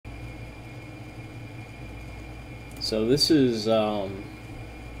So this is a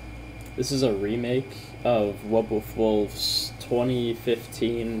remake of WubWoofWolf's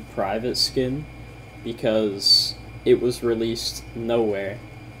 2015 private skin because it was released nowhere.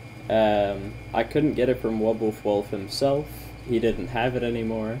 I couldn't get it from WubWoofWolf himself. He didn't have it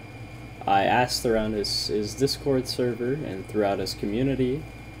anymore. I asked around his Discord server and throughout his community.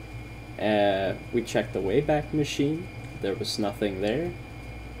 We checked the Wayback Machine. There was nothing there.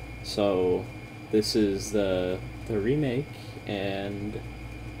 So this is the remake, and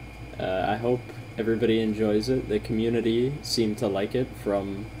I hope everybody enjoys it. The community seemed to like it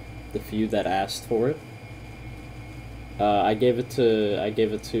from the few that asked for it. I gave it to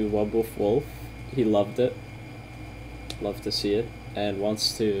WubWoofWolf. He loved it. Loved to see it, and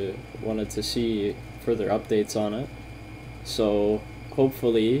wanted to see further updates on it. So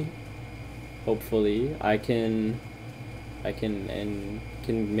hopefully I can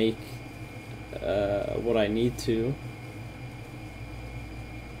make what I need to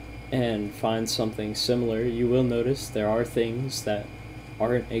and find something similar. You will notice there are things that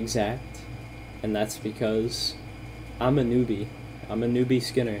aren't exact, and that's because I'm a newbie. I'm a newbie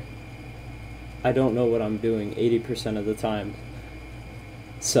skinner. I don't know what I'm doing 80% of the time.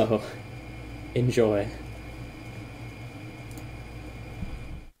 So, enjoy.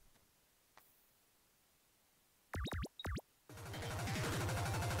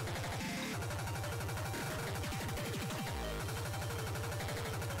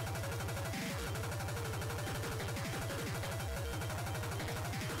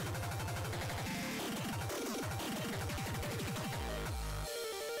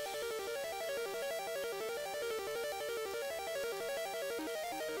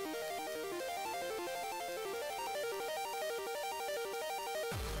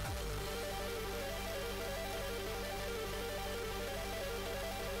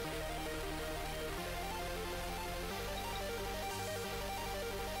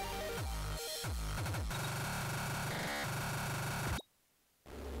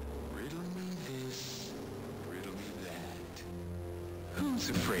 Who's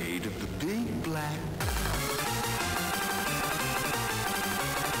afraid of the big black